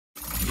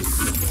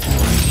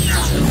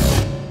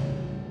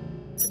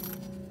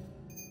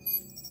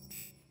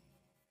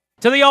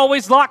to the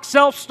always locked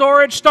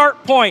self-storage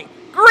start point.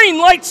 Green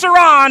lights are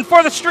on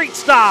for the street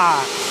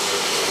stock.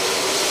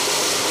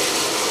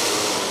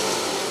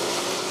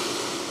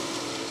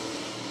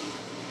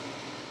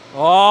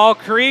 Oh,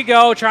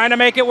 Krigo trying to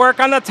make it work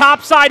on the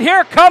top side.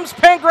 Here comes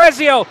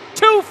Pangrazio.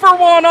 2 for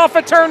 1 off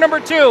of turn number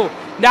 2.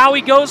 Now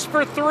he goes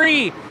for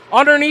 3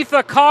 underneath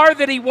a car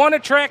that he won a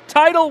track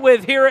title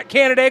with here at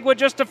Canandaigua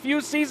just a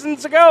few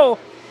seasons ago.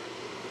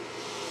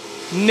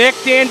 Nick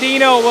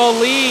Dandino will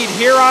lead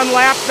here on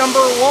lap number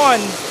 1.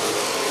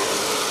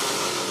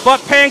 But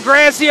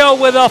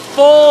Pangrazio with a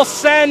full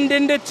send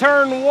into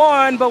turn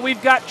 1, but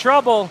we've got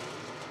trouble.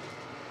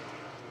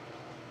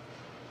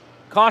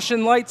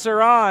 Caution lights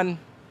are on.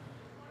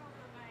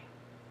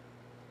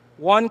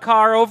 1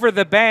 car over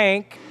the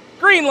bank.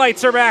 Green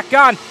lights are back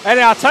on. And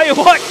I'll tell you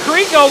what,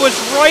 Krigo was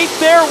right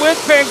there with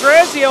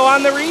Pangrazio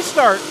on the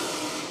restart.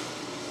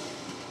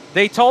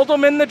 They told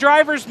him in the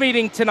driver's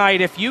meeting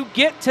tonight, if you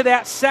get to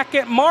that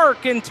second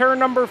mark in turn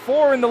number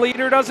 4 and the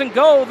leader doesn't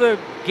go, the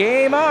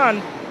game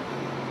on.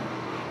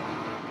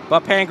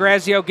 But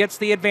Pangrazio gets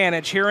the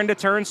advantage here into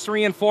turns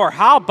 3 and 4.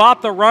 How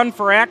about the run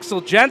for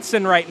Axel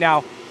Jensen right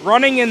now?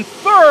 Running in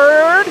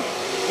 3rd.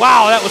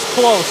 Wow, that was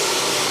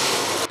close.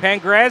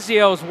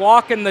 Pangrazio's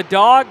walking the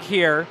dog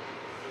here.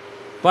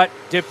 But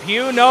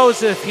Depew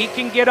knows if he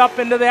can get up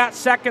into that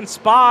second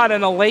spot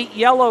and a late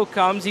yellow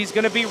comes, he's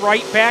going to be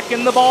right back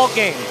in the ball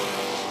game.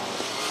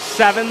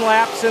 7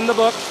 laps in the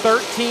book,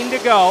 13 to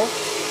go.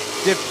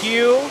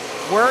 Depew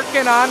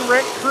working on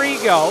Rick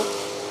Krigo.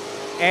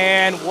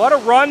 And what a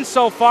run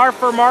so far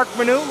for Mark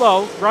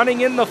Manutlo,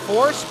 running in the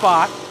 4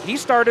 spot. He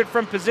started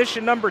from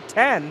position number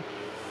 10.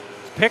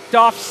 Picked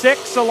off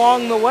 6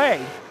 along the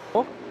way.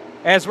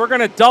 As we're going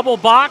to double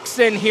box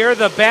in here,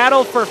 the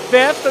battle for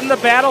 5th and the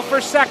battle for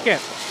 2nd.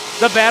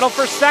 The battle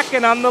for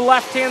 2nd on the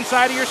left-hand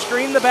side of your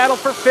screen, the battle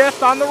for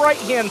 5th on the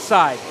right-hand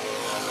side.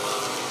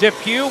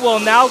 Depew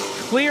will now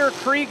clear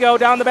Krigo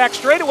down the back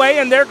straightaway,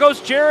 and there goes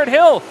Jared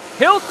Hill.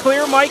 He'll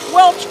clear Mike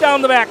Welch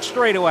down the back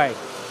straightaway.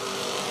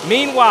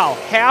 Meanwhile,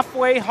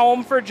 halfway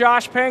home for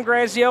Josh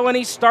Pangrazio, and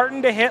he's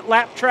starting to hit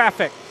lap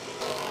traffic.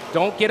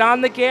 Don't get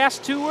on the gas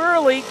too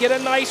early. Get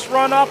a nice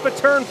run up at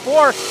turn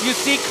 4. You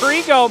see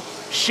Krigo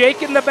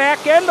shaking the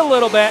back end a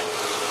little bit.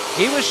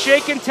 He was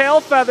shaking tail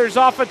feathers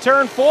off of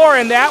turn 4,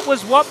 and that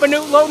was what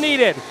Manutlo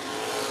needed.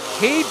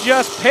 He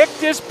just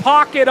picked his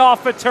pocket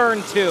off of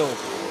turn 2.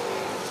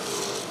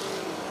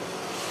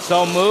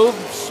 So move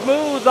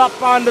smooth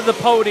up onto the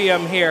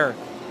podium here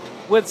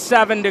with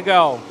 7 to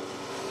go.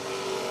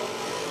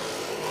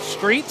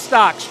 Street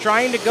Stocks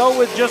trying to go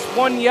with just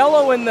 1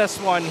 yellow in this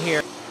one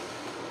here.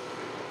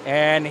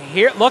 And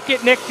here, look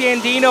at Nick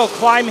Dandino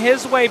climb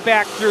his way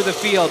back through the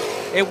field.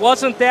 It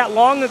wasn't that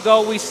long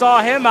ago we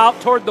saw him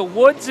out toward the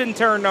woods in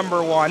turn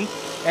number 1,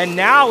 and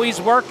now he's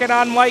working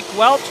on Mike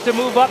Welch to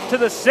move up to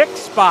the 6th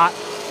spot.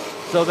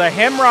 So the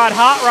Hemrod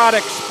Hot Rod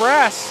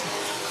Express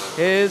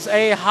is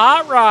a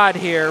hot rod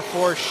here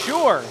for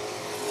sure.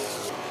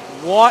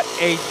 What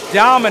a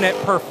dominant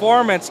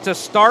performance to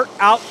start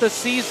out the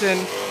season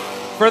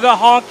for the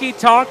Honky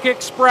Tonk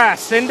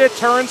Express. Into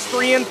turns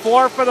 3 and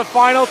 4 for the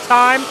final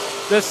time.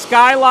 The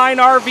Skyline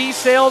RV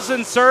Sales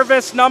and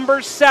Service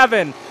number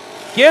 7.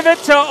 Give it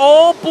to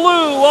Old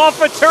Blue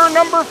off of turn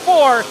number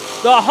 4.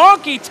 The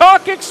Honky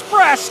Tonk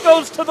Express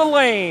goes to the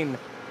lane.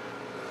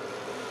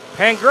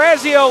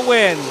 Pangrazio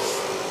wins.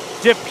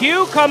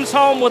 Depew comes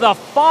home with a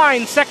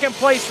fine second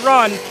place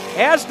run,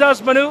 as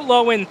does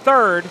Manutlo in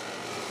 3rd.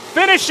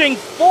 Finishing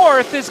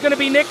 4th is going to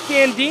be Nick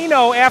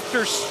Dandino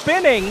after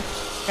spinning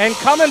and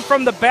coming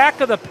from the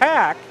back of the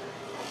pack.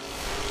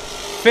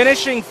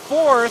 Finishing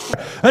 4th.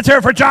 Let's hear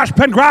it for Josh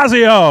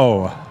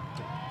Pangrazio.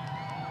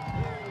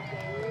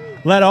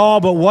 Led all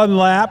but 1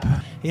 lap.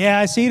 Yeah,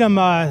 I seen him.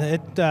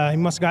 He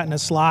must have gotten a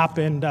slop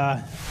and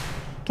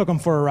took him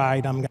for a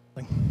ride, I'm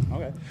guessing.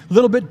 Okay. A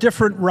little bit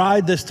different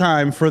ride this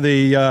time for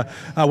the,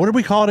 what did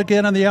we call it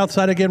again on the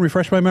outside again?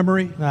 Refresh my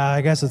memory.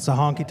 I guess it's a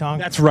honky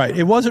tonk. That's right.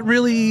 It wasn't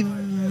really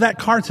that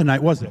car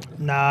tonight, was it?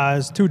 Nah,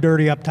 it's too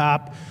dirty up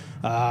top.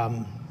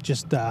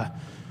 Just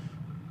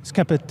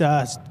kept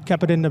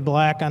it in the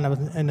black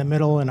in the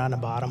middle and on the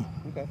bottom.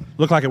 Okay.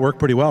 Looked like it worked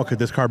pretty well. Could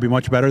this car be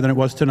much better than it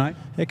was tonight?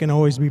 It can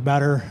always be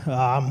better.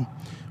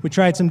 We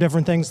tried some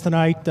different things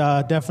tonight.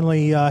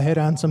 Definitely hit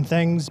on some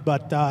things,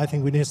 but I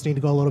think we just need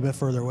to go a little bit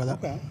further with it.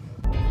 Okay.